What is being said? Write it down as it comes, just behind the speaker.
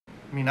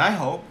I mean, I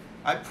hope,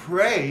 I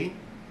pray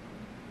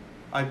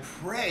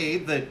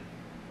that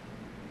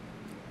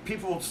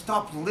people will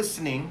stop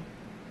listening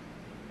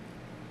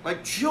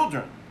like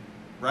children,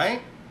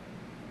 right?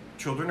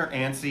 Children are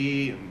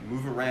antsy and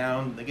move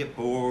around, they get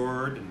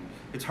bored, and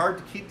it's hard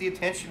to keep the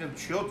attention of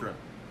children.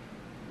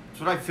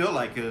 That's what I feel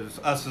like is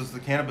us as the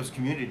cannabis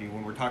community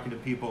when we're talking to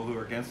people who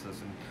are against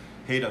us and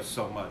hate us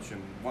so much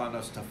and want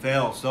us to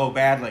fail so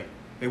badly.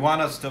 They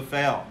want us to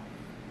fail.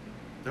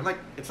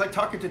 It's like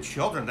talking to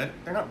children.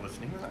 They're not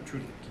listening. They're not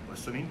truly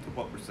listening to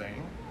what we're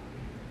saying.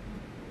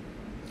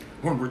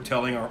 When we're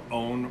telling our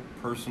own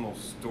personal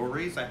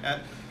stories,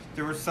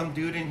 there was some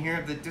dude in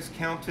here that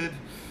discounted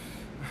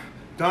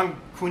Don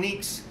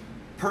Quinique's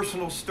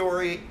personal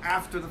story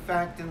after the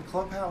fact in the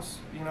clubhouse,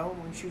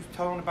 when she was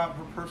telling about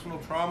her personal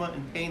trauma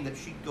and pain that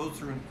she goes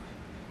through,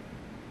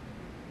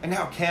 and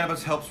how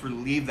cannabis helps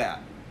relieve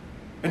that.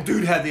 And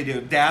dude had the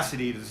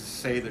audacity to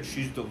say that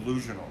she's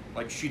delusional,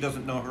 like she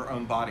doesn't know her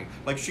own body,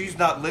 like she's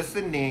not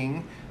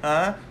listening,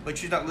 like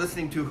she's not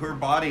listening to her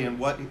body and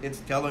what it's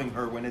telling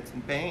her when it's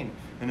in pain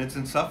and it's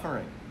in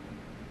suffering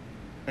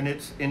and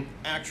it's in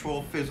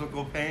actual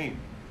physical pain.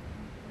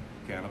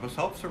 Cannabis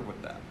helps her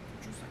with that,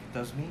 just like it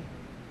does me.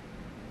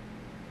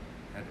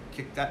 I had to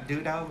kick that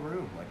dude out of the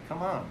room. Like,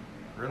 come on,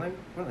 really?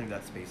 We don't need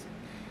that space,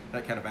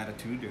 that kind of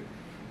attitude.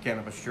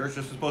 Cannabis Church,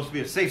 this is supposed to be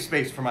a safe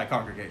space for my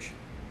congregation.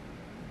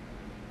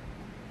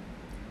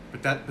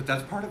 But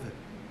that's part of it.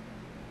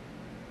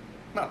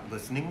 Not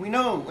listening. We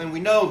know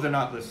they're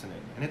not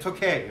listening. And it's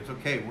okay. It's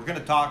okay. We're going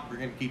to talk. We're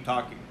going to keep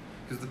talking.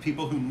 Because the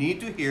people who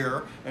need to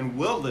hear and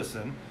will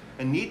listen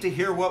and need to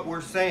hear what we're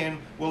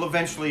saying will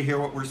eventually hear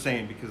what we're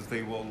saying because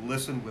they will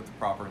listen with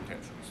proper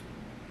intentions.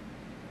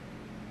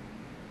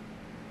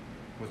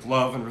 With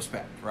love and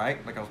respect,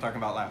 right? Like I was talking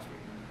about last week.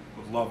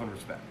 With love and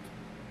respect.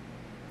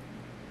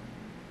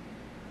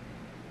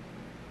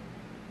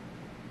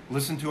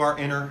 Listen to our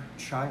inner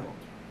child.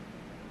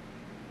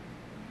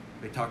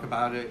 They talk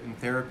about it in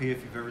therapy.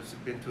 If you've ever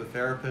been to a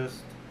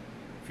therapist,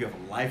 if you have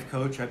a life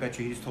coach, I bet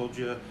you he's told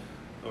you,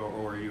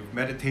 or you've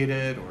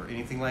meditated or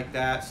anything like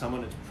that,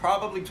 someone has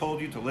probably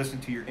told you to listen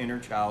to your inner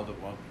child at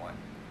one point.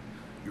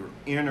 Your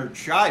inner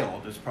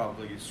child has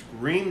probably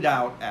screamed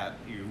out at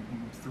you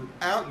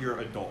throughout your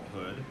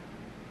adulthood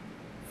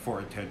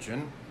for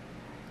attention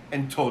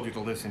and told you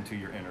to listen to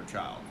your inner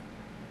child.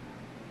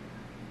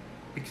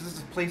 Because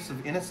it's a place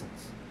of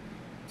innocence.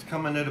 It's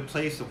coming at a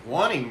place of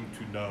wanting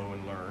to know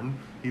and learn,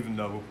 even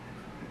though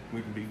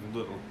we can be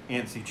little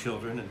antsy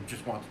children and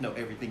just want to know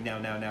everything now,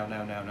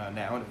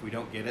 and if we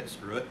don't get it,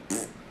 screw it.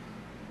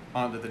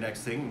 On to the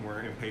next thing, and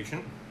we're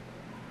impatient.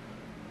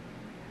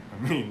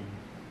 I mean,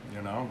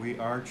 we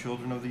are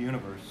children of the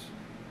universe.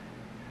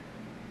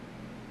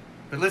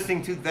 But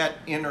listening to that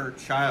inner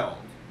child,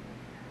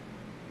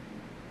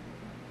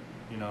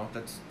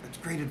 that's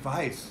great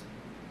advice.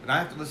 And I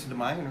have to listen to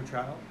my inner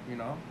child,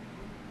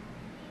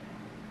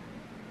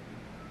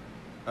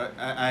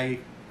 I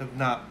have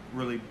not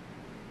really,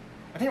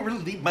 I didn't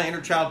really leave my inner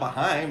child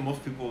behind.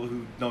 Most people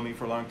who know me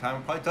for a long time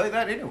will probably tell you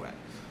that anyway.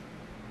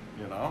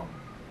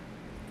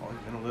 Always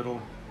been a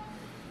little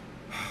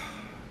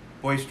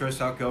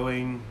boisterous,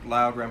 outgoing,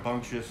 loud,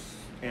 rambunctious,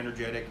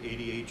 energetic,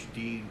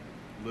 ADHD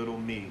little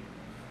me.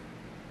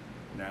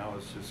 Now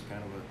it's just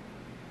kind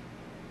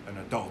of an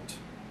adult.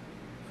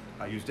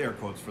 I used air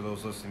quotes for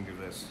those listening to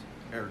this.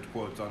 Air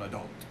quotes on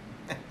adult.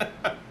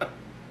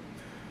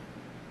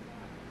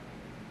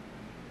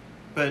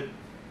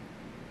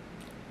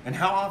 And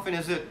how often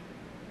is it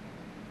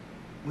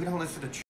we don't listen to